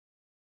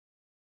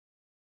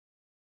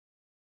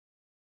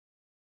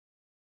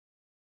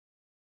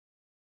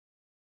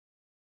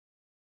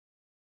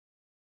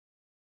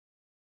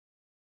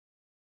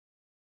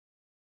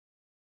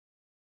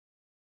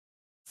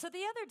So the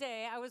other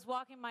day, I was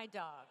walking my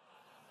dog,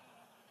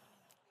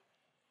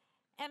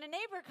 and a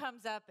neighbor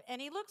comes up,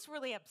 and he looks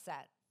really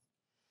upset.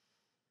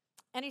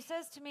 And he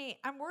says to me,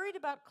 "I'm worried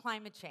about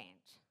climate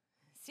change.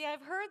 See,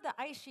 I've heard the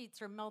ice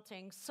sheets are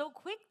melting so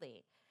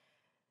quickly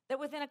that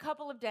within a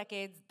couple of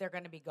decades, they're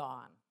going to be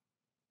gone."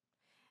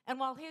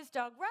 And while his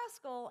dog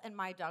Rascal and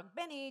my dog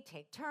Benny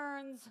take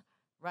turns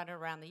running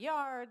around the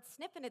yard,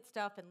 sniffing at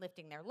stuff and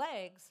lifting their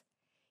legs,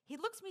 he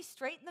looks me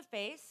straight in the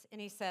face and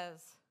he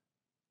says,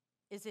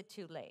 "Is it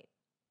too late?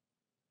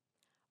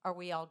 Are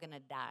we all going to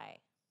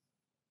die?"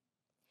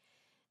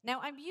 Now,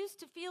 I'm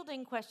used to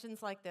fielding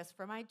questions like this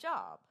for my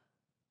job.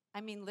 I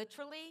mean,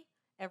 literally,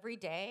 every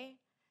day,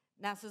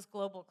 NASA's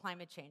Global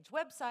Climate Change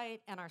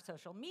website and our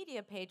social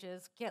media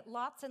pages get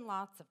lots and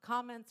lots of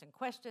comments and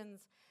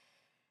questions,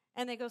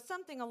 and they go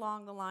something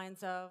along the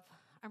lines of,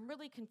 "I'm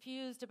really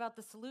confused about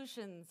the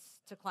solutions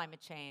to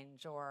climate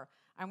change," or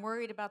 "I'm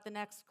worried about the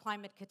next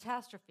climate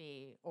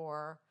catastrophe,"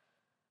 or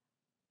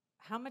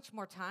 "How much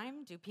more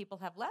time do people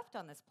have left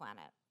on this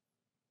planet?"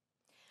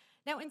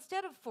 Now,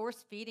 instead of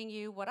force-feeding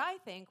you what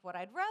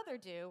I'd rather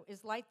do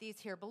is light these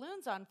here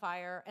balloons on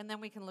fire, and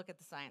then we can look at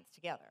the science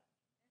together.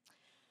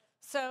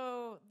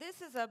 So this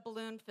is a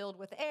balloon filled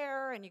with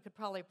air, and you could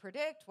probably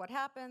predict what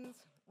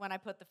happens when I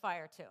put the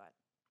fire to it.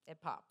 It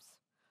pops.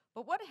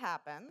 But what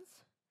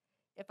happens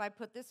if I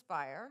put this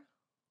fire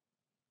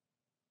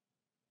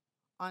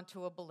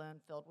onto a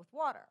balloon filled with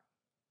water?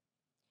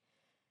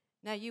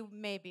 Now, you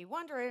may be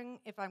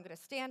wondering if I'm going to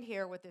stand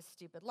here with this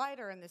stupid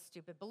lighter and this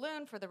stupid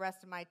balloon for the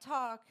rest of my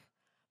talk,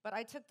 but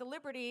I took the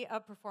liberty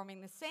of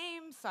performing the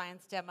same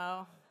science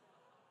demo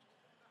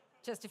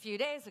just a few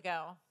days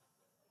ago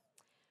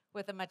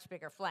with a much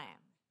bigger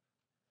flame.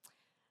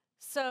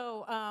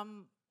 So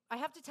I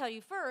have to tell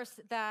you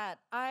first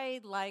that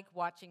I like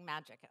watching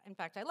magic. In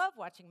fact, I love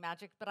watching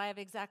magic, but I have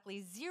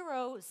exactly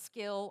zero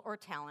skill or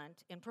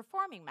talent in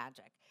performing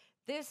magic.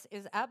 This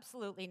is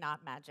absolutely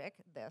not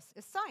magic. This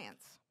is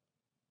science.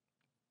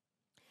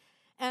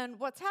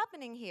 And what's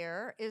happening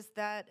here is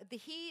that the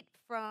heat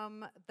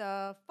from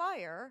the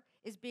fire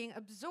is being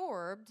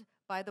absorbed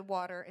by the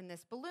water in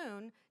this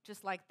balloon,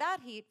 just like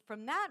that heat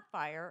from that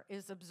fire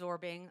is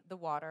absorbing the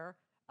water.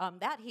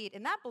 That heat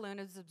in that balloon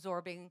is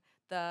absorbing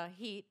the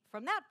heat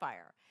from that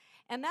fire.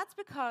 And that's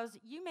because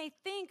you may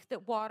think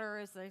that water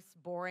is this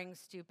boring,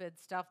 stupid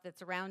stuff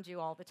that's around you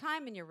all the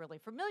time and you're really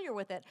familiar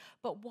with it,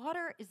 but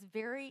water is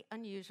very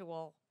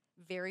unusual,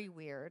 very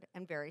weird,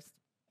 and very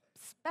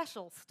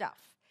special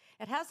stuff.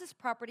 It has this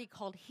property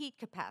called heat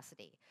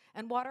capacity,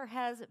 and water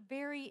has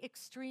very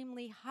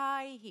extremely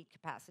high heat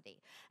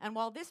capacity. And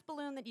while this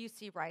balloon that you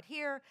see right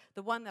here,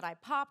 the one that I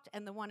popped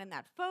and the one in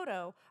that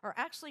photo, are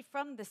actually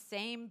from the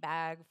same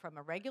bag from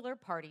a regular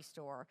party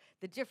store,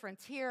 the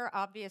difference here,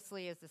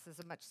 obviously, is this is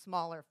a much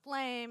smaller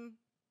flame,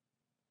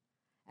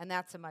 and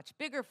that's a much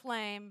bigger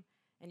flame,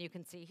 and you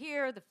can see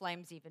here the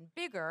flame's even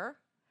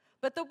bigger,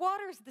 but the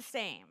water's the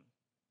same.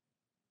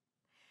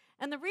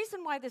 And the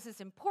reason why this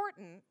is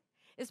important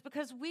is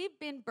because we've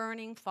been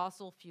burning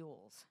fossil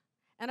fuels.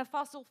 And a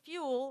fossil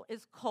fuel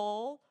is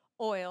coal,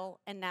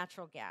 oil, and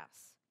natural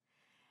gas.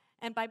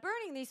 And by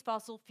burning these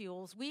fossil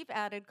fuels, we've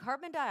added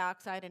carbon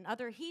dioxide and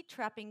other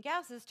heat-trapping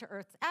gases to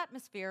Earth's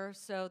atmosphere,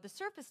 so the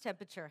surface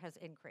temperature has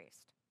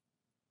increased.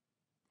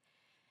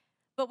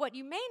 But what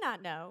you may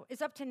not know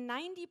is up to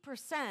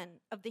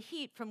 90% of the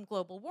heat from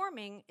global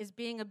warming is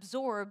being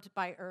absorbed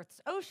by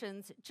Earth's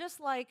oceans, just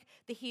like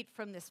the heat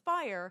from this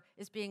fire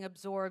is being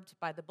absorbed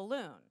by the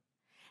balloon.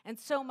 And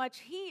so much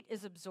heat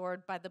is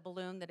absorbed by the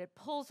balloon that it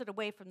pulls it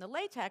away from the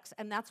latex,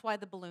 and that's why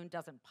the balloon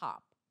doesn't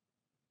pop.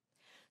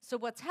 So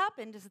what's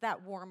happened is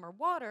that warmer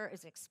water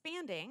is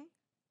expanding,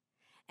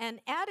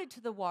 and added to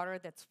the water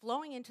that's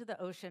flowing into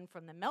the ocean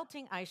from the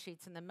melting ice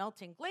sheets and the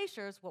melting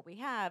glaciers, what we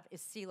have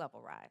is sea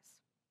level rise.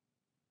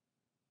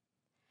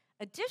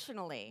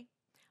 Additionally,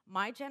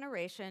 my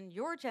generation,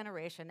 your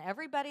generation,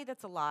 everybody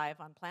that's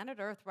alive on planet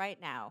Earth right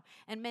now,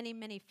 and many,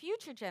 many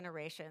future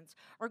generations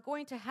are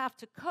going to have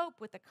to cope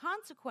with the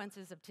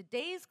consequences of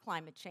today's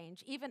climate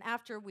change even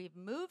after we've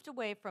moved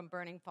away from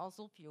burning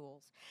fossil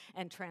fuels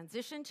and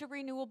transitioned to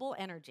renewable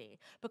energy,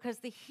 because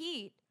the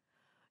heat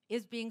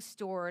is being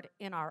stored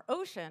in our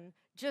ocean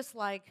just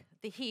like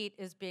the heat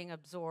is being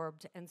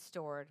absorbed and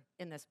stored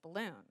in this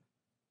balloon.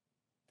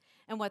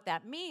 And what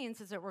that means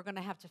is that we're going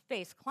to have to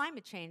face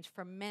climate change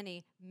for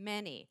many,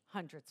 many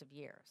hundreds of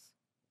years.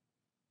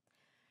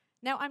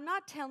 Now, I'm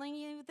not telling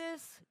you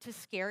this to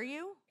scare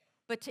you,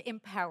 but to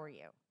empower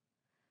you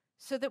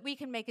so that we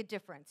can make a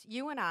difference,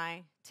 you and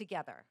I,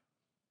 together.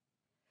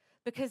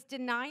 Because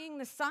denying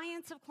the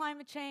science of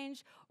climate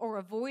change or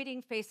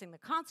avoiding facing the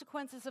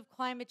consequences of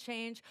climate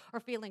change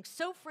or feeling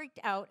so freaked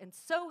out and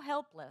so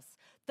helpless,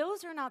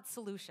 those are not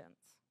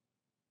solutions.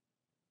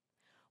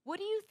 What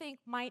do you think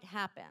might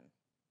happen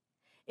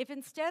if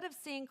instead of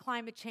seeing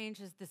climate change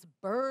as this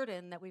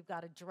burden that we've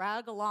got to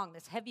drag along,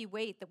 this heavy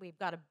weight that we've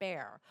got to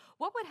bear,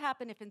 what would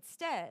happen if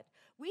instead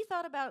we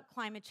thought about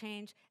climate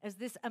change as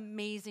this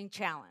amazing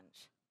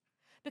challenge?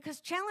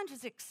 Because challenge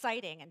is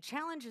exciting and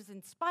challenge is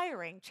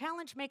inspiring.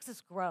 Challenge makes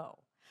us grow.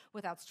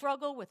 without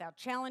struggle, without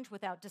challenge,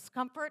 without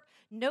discomfort,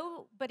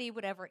 nobody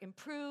would ever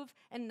improve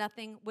and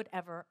nothing would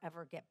ever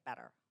get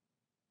better.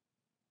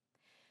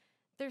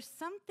 There's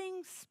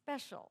something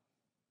special,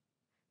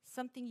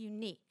 something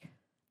unique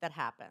that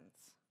happens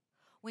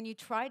when you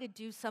try to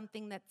do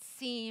something that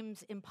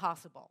seems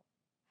impossible.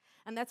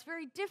 And that's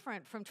very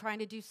different from trying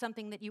to do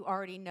something that you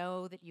already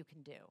know that you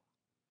can do.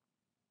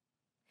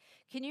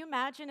 Can you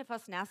imagine if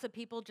us NASA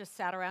people just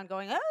sat around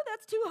going, oh,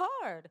 that's too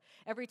hard,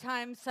 every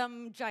time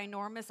some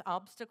ginormous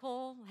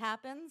obstacle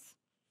happens?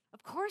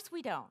 Of course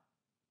we don't.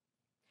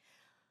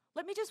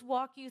 Let me just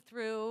walk you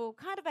through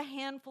kind of a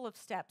handful of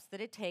steps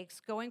that it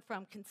takes going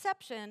from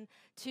conception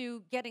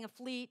to getting a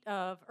fleet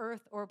of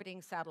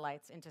Earth-orbiting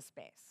satellites into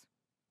space.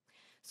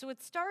 So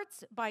it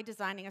starts by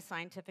designing a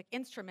scientific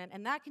instrument,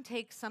 and that can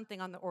take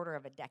something on the order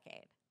of a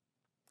decade.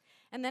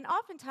 And then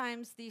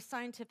oftentimes, these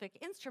scientific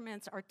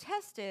instruments are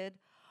tested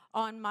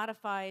on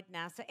modified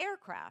NASA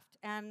aircraft.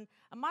 And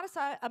a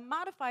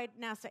modified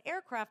NASA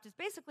aircraft is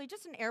basically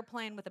just an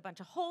airplane with a bunch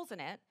of holes in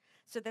it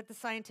so that the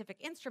scientific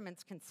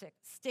instruments can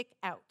stick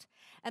out.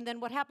 And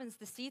then what happens,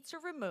 the seats are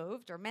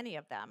removed, or many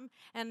of them,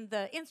 and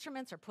the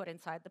instruments are put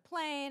inside the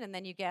plane, and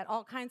then you get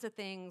all kinds of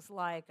things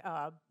like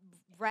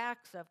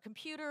racks of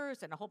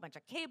computers and a whole bunch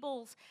of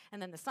cables,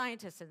 and then the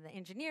scientists and the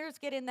engineers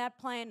get in that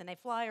plane and they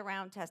fly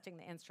around testing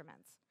the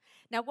instruments.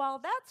 Now, while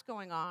that's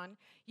going on,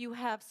 you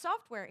have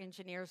software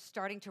engineers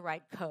starting to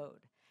write code.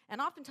 And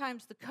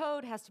oftentimes, the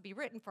code has to be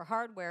written for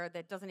hardware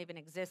that doesn't even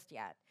exist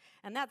yet.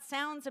 And that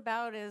sounds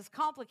about as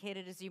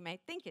complicated as you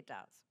might think it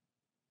does.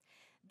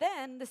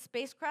 Then, the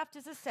spacecraft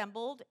is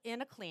assembled in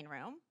a clean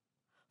room,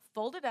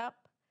 folded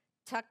up,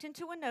 tucked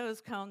into a nose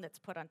cone that's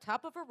put on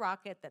top of a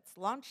rocket that's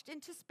launched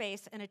into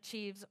space and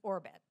achieves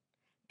orbit.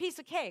 Piece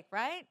of cake,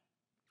 right?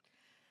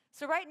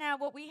 So right now,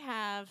 what we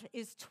have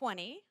is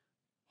 20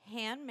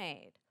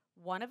 handmade,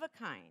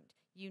 one-of-a-kind,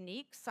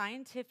 unique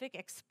scientific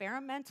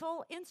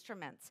experimental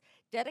instruments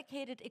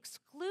dedicated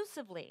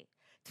exclusively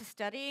to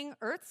studying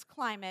Earth's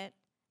climate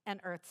and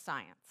Earth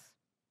science.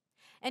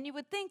 And you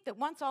would think that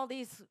once all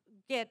these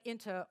get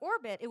into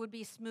orbit, it would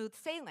be smooth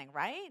sailing,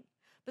 right?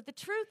 But the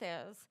truth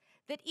is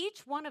that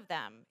each one of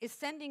them is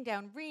sending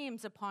down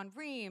reams upon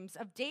reams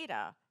of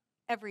data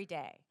every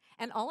day.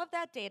 And all of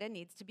that data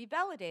needs to be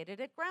validated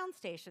at ground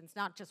stations,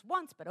 not just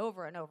once, but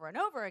over and over and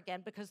over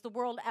again, because the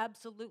world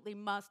absolutely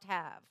must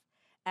have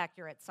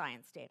accurate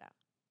science data,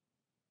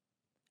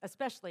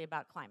 especially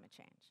about climate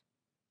change.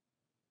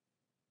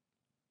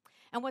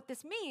 And what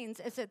this means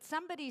is that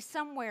somebody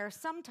somewhere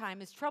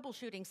sometime is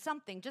troubleshooting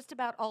something just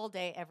about all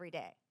day, every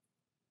day.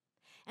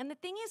 And the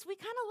thing is, we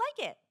kind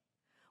of like it.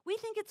 We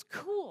think it's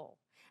cool.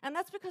 And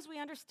that's because we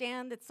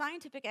understand that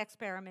scientific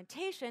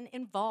experimentation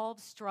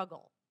involves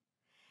struggle.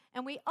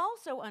 And we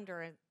also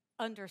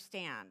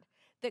understand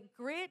that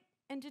grit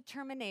and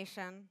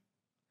determination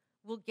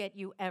will get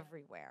you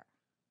everywhere.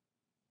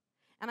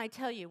 And I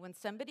tell you, when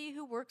somebody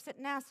who works at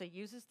NASA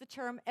uses the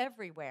term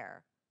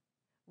everywhere,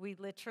 we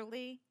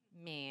literally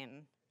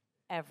mean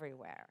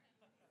everywhere.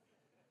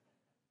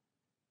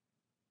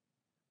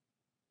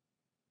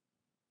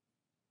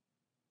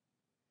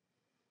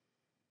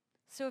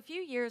 So a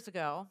few years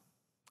ago,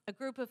 a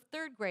group of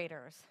third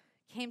graders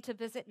came to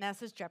visit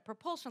NASA's Jet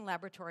Propulsion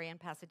Laboratory in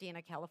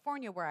Pasadena,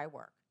 California, where I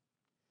work.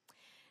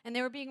 And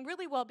they were being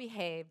really well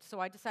behaved, so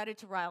I decided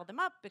to rile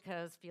them up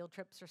because field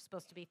trips are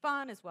supposed to be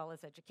fun as well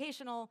as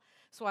educational.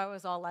 So I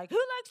was all like, who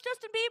likes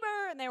Justin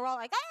Bieber? And they were all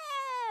like,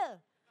 ah!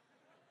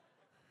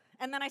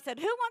 And then I said,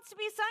 who wants to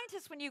be a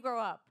scientist when you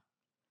grow up?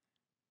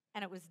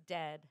 And it was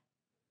dead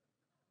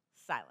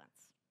silence.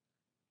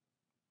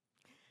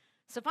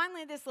 So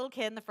finally, this little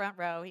kid in the front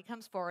row, he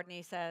comes forward and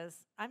he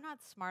says, I'm not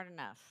smart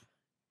enough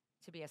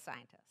to be a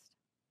scientist.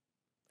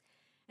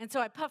 And so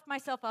I puffed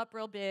myself up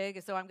real big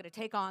as though I'm going to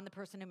take on the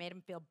person who made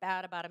him feel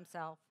bad about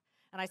himself.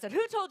 And I said,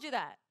 who told you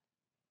that?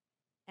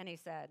 And he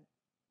said,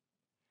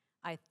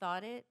 I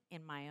thought it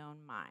in my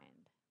own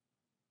mind.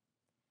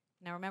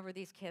 Now remember,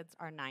 these kids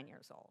are 9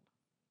 years old.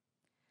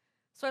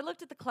 So I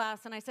looked at the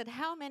class and I said,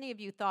 how many of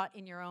you thought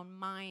in your own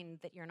mind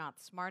that you're not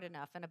smart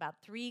enough? And about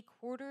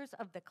 3/4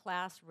 of the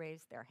class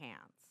raised their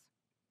hands.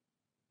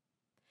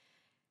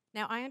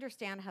 Now I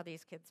understand how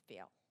these kids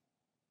feel.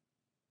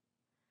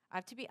 I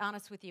have to be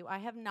honest with you, I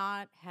have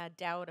not had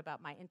doubt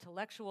about my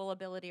intellectual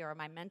ability or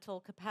my mental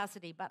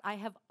capacity, but I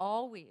have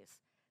always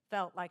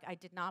felt like I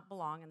did not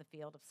belong in the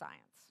field of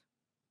science.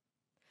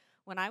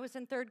 When I was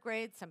in third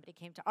grade, somebody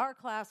came to our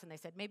class and they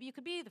said, maybe you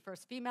could be the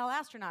first female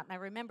astronaut. And I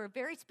remember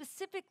very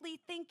specifically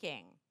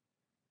thinking,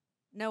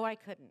 no, I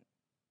couldn't.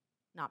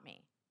 Not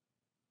me.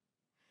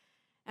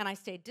 And I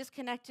stayed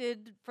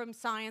disconnected from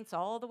science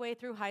all the way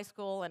through high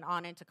school and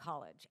on into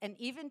college. And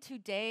even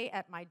today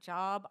at my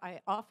job, I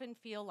often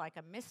feel like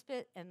a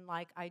misfit and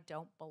like I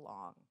don't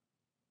belong.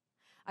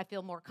 I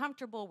feel more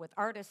comfortable with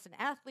artists and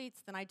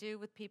athletes than I do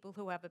with people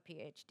who have a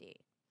PhD.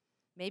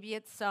 Maybe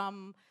it's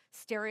some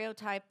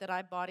stereotype that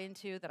I bought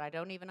into that I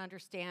don't even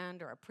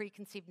understand, or a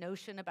preconceived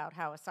notion about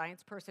how a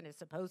science person is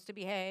supposed to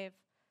behave.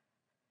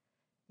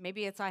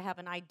 Maybe it's I have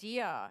an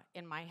idea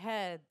in my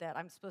head that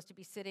I'm supposed to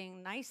be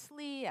sitting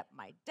nicely at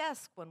my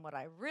desk when what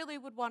I really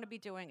would want to be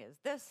doing is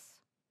this.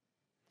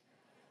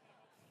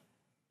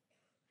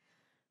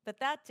 But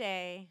that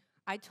day,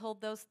 I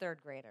told those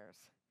third graders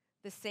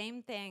the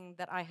same thing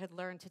that I had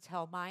learned to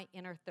tell my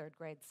inner third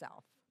grade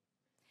self.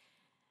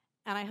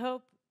 And I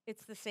hope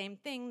it's the same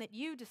thing that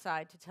you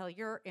decide to tell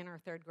your inner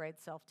third grade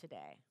self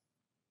today.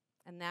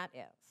 And that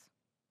is,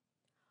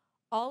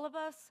 all of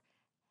us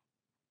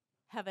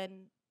have a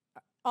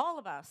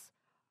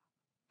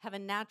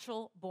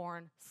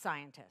natural-born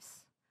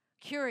scientist,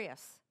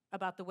 curious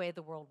about the way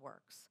the world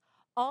works.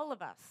 All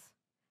of us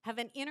have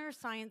an inner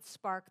science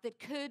spark that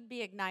could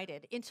be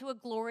ignited into a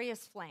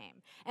glorious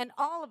flame. And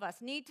all of us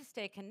need to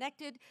stay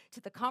connected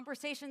to the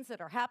conversations that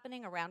are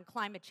happening around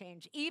climate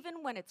change,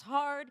 even when it's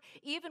hard,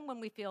 even when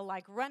we feel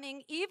like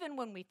running, even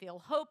when we feel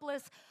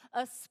hopeless,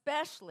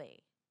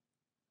 especially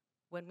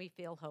when we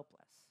feel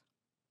hopeless.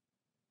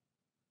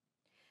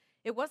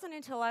 It wasn't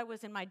until I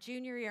was in my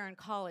junior year in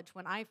college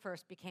when I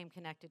first became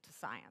connected to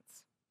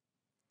science.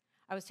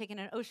 I was taking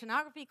an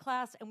oceanography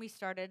class and we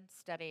started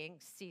studying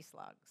sea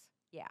slugs.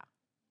 Yeah,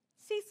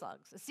 sea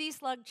slugs. A sea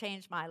slug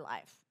changed my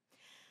life.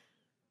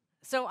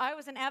 So I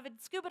was an avid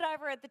scuba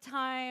diver at the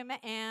time,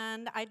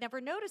 and I'd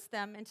never noticed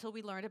them until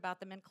we learned about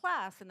them in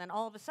class, and then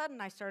all of a sudden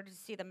I started to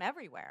see them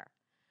everywhere.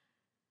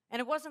 And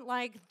it wasn't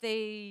like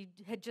they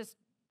had just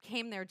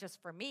came there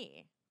just for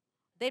me.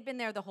 They'd been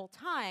there the whole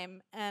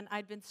time, and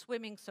I'd been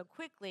swimming so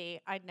quickly,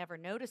 I'd never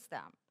noticed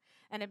them.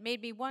 And it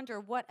made me wonder,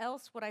 what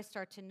else would I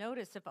start to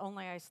notice if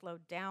only I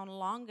slowed down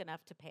long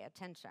enough to pay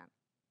attention?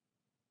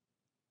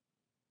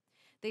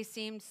 They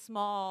seemed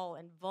small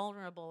and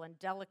vulnerable and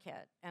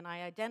delicate, and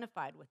I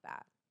identified with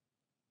that.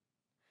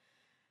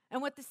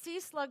 And what the sea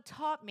slug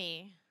taught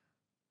me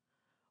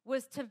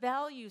was to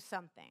value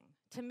something,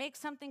 to make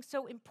something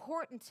so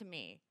important to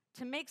me,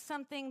 to make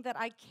something that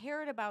I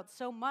cared about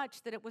so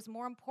much that it was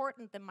more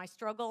important than my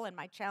struggle and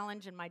my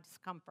challenge and my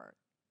discomfort.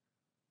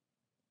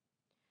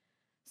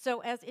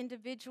 So as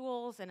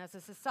individuals and as a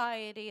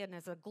society and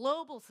as a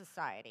global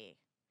society,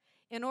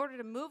 in order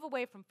to move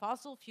away from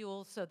fossil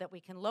fuels so that we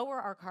can lower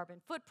our carbon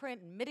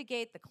footprint and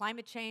mitigate the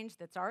climate change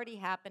that's already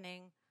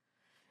happening,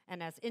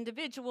 and as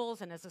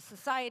individuals and as a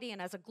society and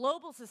as a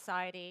global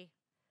society,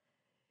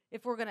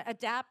 if we're going to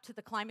adapt to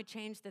the climate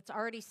change that's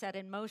already set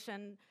in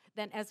motion,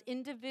 then as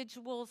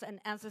individuals and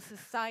as a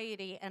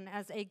society and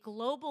as a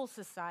global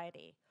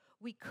society,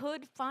 we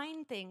could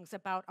find things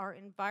about our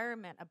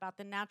environment, about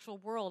the natural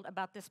world,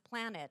 about this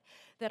planet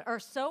that are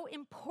so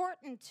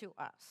important to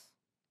us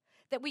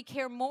that we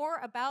care more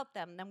about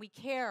them than we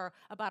care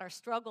about our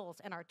struggles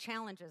and our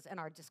challenges and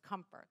our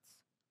discomforts.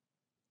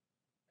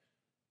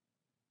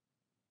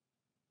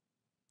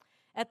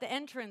 At the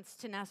entrance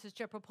to NASA's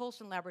Jet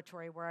Propulsion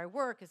Laboratory where I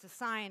work is a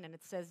sign, and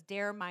it says,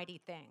 "Dare Mighty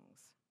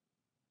Things."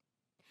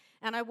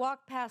 And I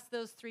walk past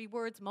those 3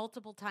 words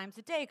multiple times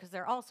a day because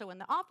they're also in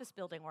the office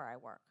building where I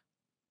work.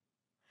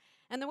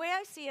 And the way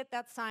I see it,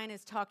 that sign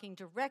is talking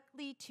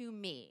directly to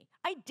me.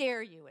 I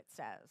dare you, it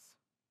says.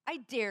 I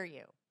dare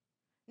you.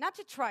 Not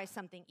to try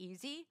something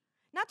easy,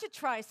 not to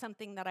try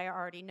something that I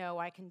already know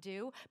I can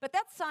do, but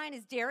that sign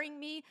is daring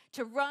me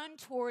to run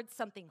towards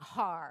something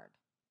hard.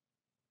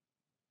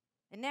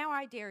 And now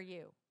I dare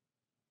you.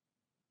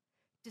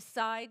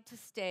 Decide to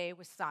stay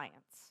with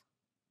science.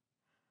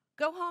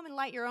 Go home and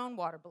light your own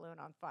water balloon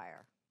on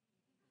fire.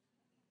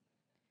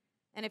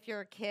 And if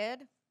you're a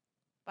kid,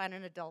 find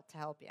an adult to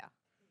help you.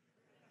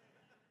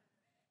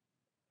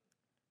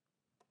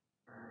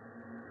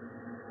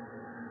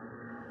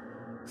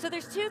 So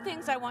there's 2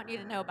 things I want you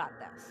to know about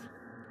this.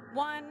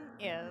 One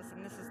is,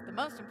 and this is the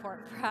most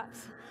important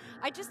perhaps,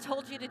 I just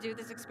told you to do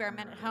this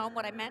experiment at home.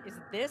 What I meant is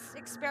this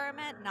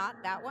experiment,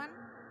 not that one.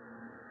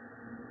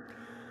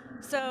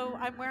 So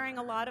I'm wearing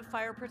a lot of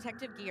fire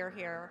protective gear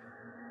here.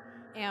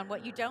 And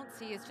what you don't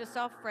see is just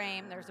off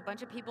frame, there's a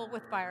bunch of people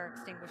with fire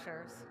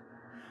extinguishers.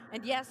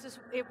 And yes,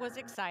 it was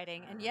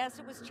exciting. And yes,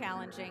 it was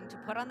challenging to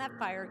put on that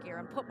fire gear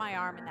and put my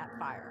arm in that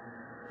fire.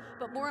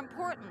 But more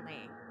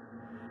importantly,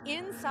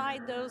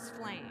 inside those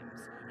flames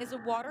is a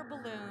water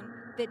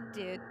balloon that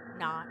did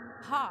not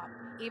pop,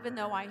 even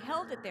though I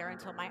held it there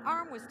until my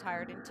arm was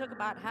tired, and it took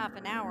about half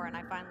an hour and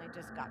I finally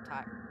just got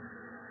tired.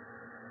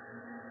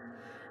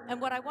 And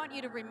what I want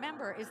you to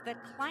remember is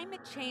that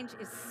climate change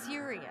is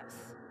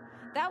serious.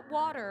 That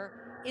water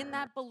in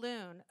that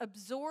balloon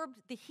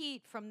absorbed the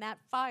heat from that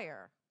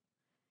fire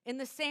in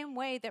the same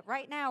way that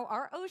right now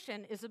our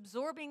ocean is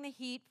absorbing the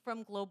heat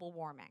from global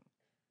warming.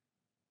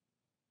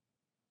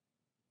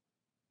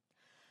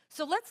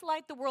 So let's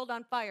light the world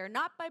on fire,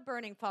 not by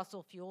burning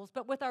fossil fuels,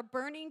 but with our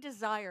burning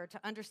desire to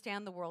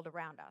understand the world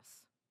around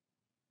us.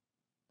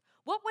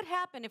 What would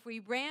happen if we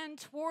ran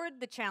toward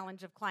the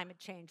challenge of climate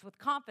change with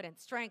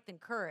confidence, strength, and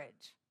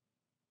courage?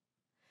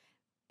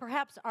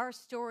 Perhaps our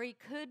story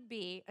could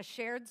be a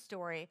shared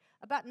story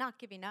about not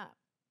giving up.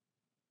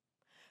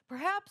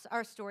 Perhaps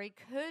our story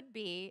could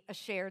be a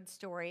shared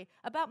story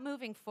about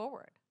moving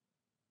forward.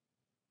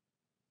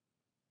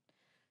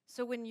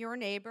 So when your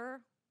neighbor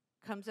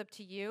comes up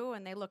to you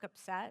and they look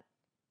upset,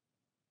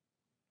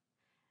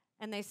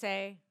 and they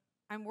say,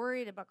 I'm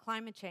worried about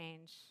climate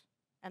change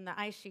and the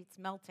ice sheets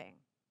melting.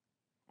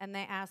 And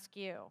they ask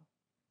you,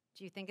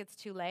 do you think it's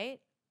too late?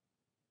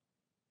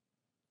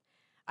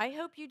 I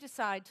hope you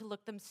decide to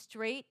look them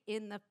straight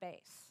in the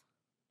face.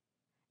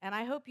 And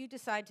I hope you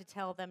decide to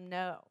tell them,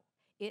 no,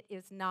 it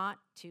is not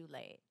too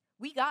late.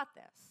 We got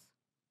this.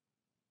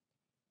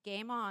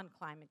 Game on,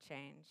 climate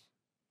change.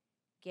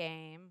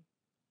 Game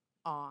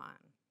on.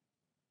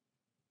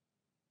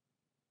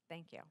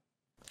 Thank you.